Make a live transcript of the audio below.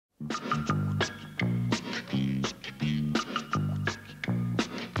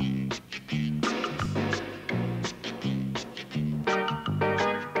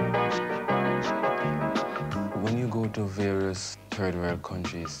third world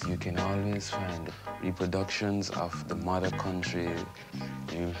countries, you can always find reproductions of the mother country.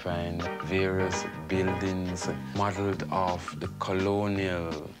 You'll find various buildings modeled off the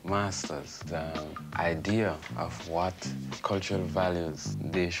colonial masters, the idea of what cultural values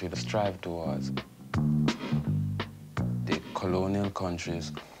they should strive towards. The colonial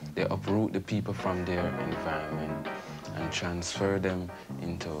countries, they uproot the people from their environment and transfer them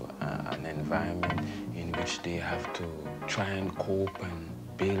into an environment in which they have to try and cope and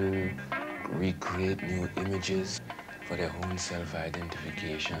build, recreate new images for their own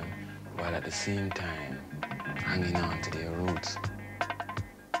self-identification, while at the same time hanging on to their roots.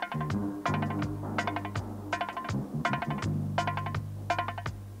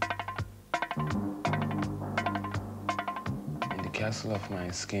 In The Castle of My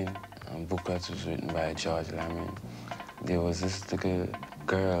Skin, a book that was written by George Lamin, there was this little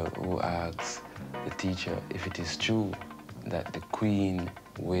girl who asked the teacher if it is true that the queen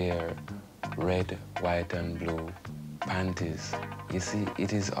wear red, white, and blue panties. You see,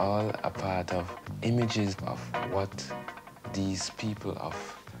 it is all a part of images of what these people of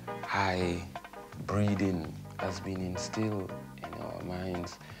high breeding has been instilled in our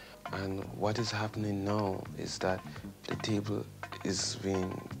minds. And what is happening now is that the table is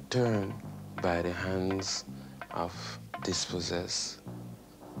being turned by the hands of dispossessed,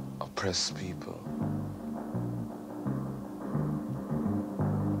 oppressed people.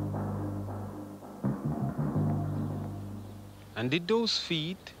 And did those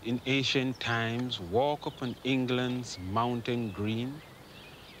feet in ancient times walk upon England's mountain green?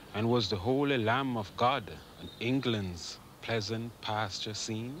 And was the holy Lamb of God on England's pleasant pasture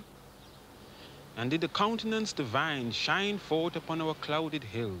seen? And did the countenance divine shine forth upon our clouded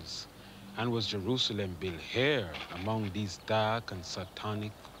hills? And was Jerusalem built here among these dark and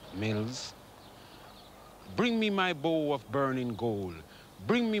satanic mills? Bring me my bow of burning gold.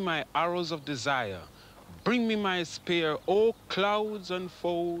 Bring me my arrows of desire. Bring me my spear, O clouds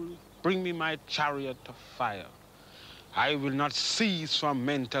unfold. Bring me my chariot of fire. I will not cease from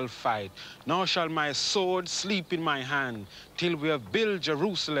mental fight, nor shall my sword sleep in my hand, till we have built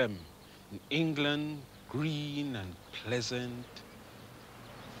Jerusalem, in England, green and pleasant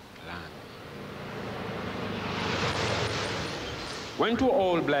land. Went to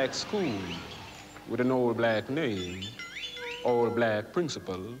all-black school with an all-black name, all-black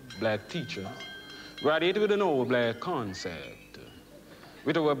principal, black teacher, graduated with an all-black concept.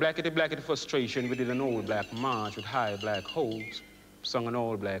 With our blackety frustration, we did an all-black march with high black hopes, sung an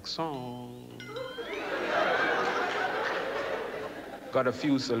all-black song. Got a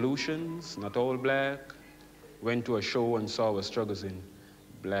few solutions, not all black. Went to a show and saw our struggles in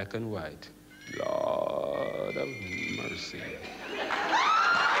black and white. Lord of mercy.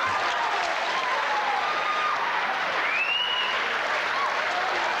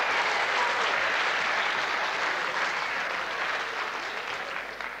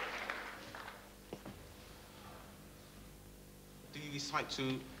 Do you recite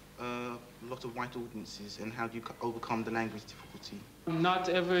to a lot of white audiences, and how do you overcome the language difficulty? Not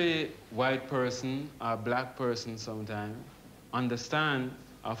every white person or black person sometimes understand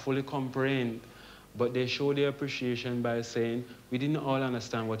or fully comprehend, but they show their appreciation by saying, we didn't all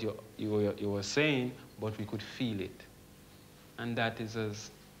understand what you were saying, but we could feel it. And that is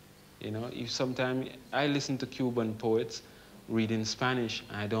as, you know, if sometimes I listen to Cuban poets reading Spanish,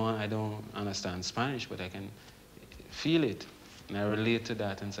 I don't understand Spanish, but I can feel it. And I relate to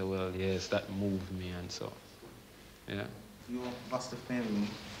that and say, well, yes, that moved me, and so, yeah. You're Rastafarian,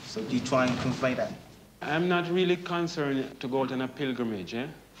 so do you try and convey that? I'm not really concerned to go out on a pilgrimage, eh?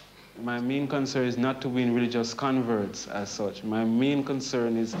 My main concern is not to win religious converts as such. My main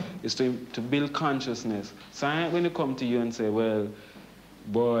concern is to build consciousness. So I ain't going to come to you and say, well,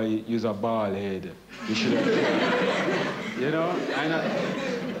 boy, you're a bald head. You should have... You know, I'm not...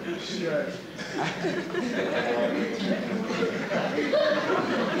 Sure.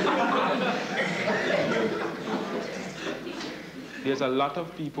 There's a lot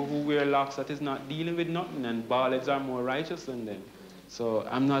of people who wear locks that is not dealing with nothing, and bald heads are more righteous than them. So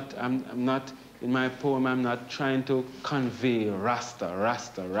I'm not, in my poem, I'm not trying to convey Rasta,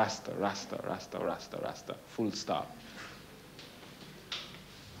 Rasta, Rasta, Rasta, Rasta, Rasta, Rasta, full stop.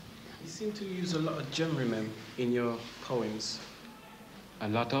 You seem to use a lot of gem rimem in your poems. A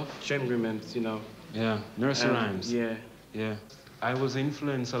lot of? Gem rimems, you know. Yeah, nursery rhymes. Yeah. Yeah. I was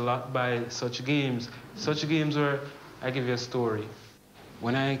influenced a lot by such games. Such games where, I give you a story.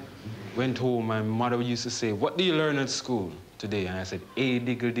 When I went home, my mother used to say, what do you learn at school today? And I said, A,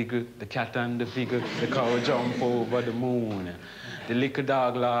 diggle, diggle, the cat and the figure, the cow jump over the moon. The little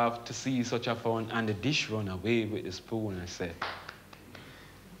dog laughed to see such a fun, and the dish run away with the spoon. I said,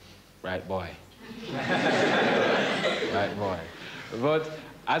 Right, boy. Right, boy. But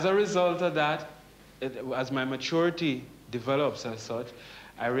as a result of that, as my maturity develops as such,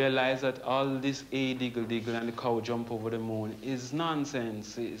 I realized that all this diggle diggle and the cow jump over the moon is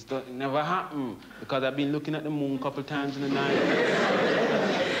nonsense. It never happened because I've been looking at the moon a couple times in the night.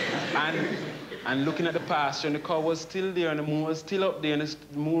 and looking at the pasture, and the cow was still there, and the moon was still up there, and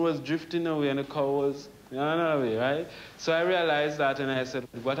the moon was drifting away, and the cow was away, right? So I realized that, and I said,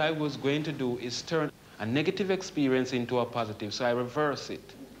 what I was going to do is turn a negative experience into a positive. So I reverse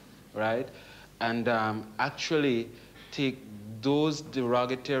it, right? And actually take those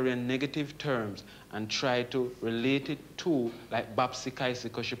derogatory and negative terms and try to relate it to, like Babsi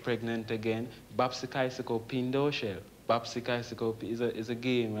Kaisiko, she pregnant again. Babsi Kaisiko Pindo Shell. Babsi Kaisiko is a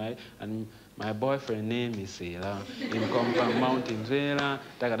game, right? And my boyfriend name is Sailor. Him come from mountains,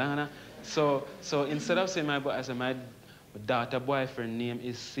 So instead of saying I said my daughter boyfriend name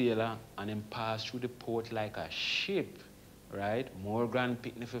is Sailor, and him pass through the port like a ship, right? More grand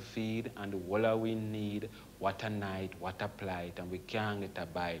picnic for feed, and the water we need. What a night, what a plight, and we can't get a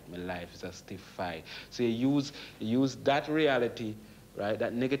bite. My life is a stiff fight. So you use that reality, right,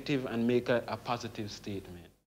 that negative, and make a positive statement.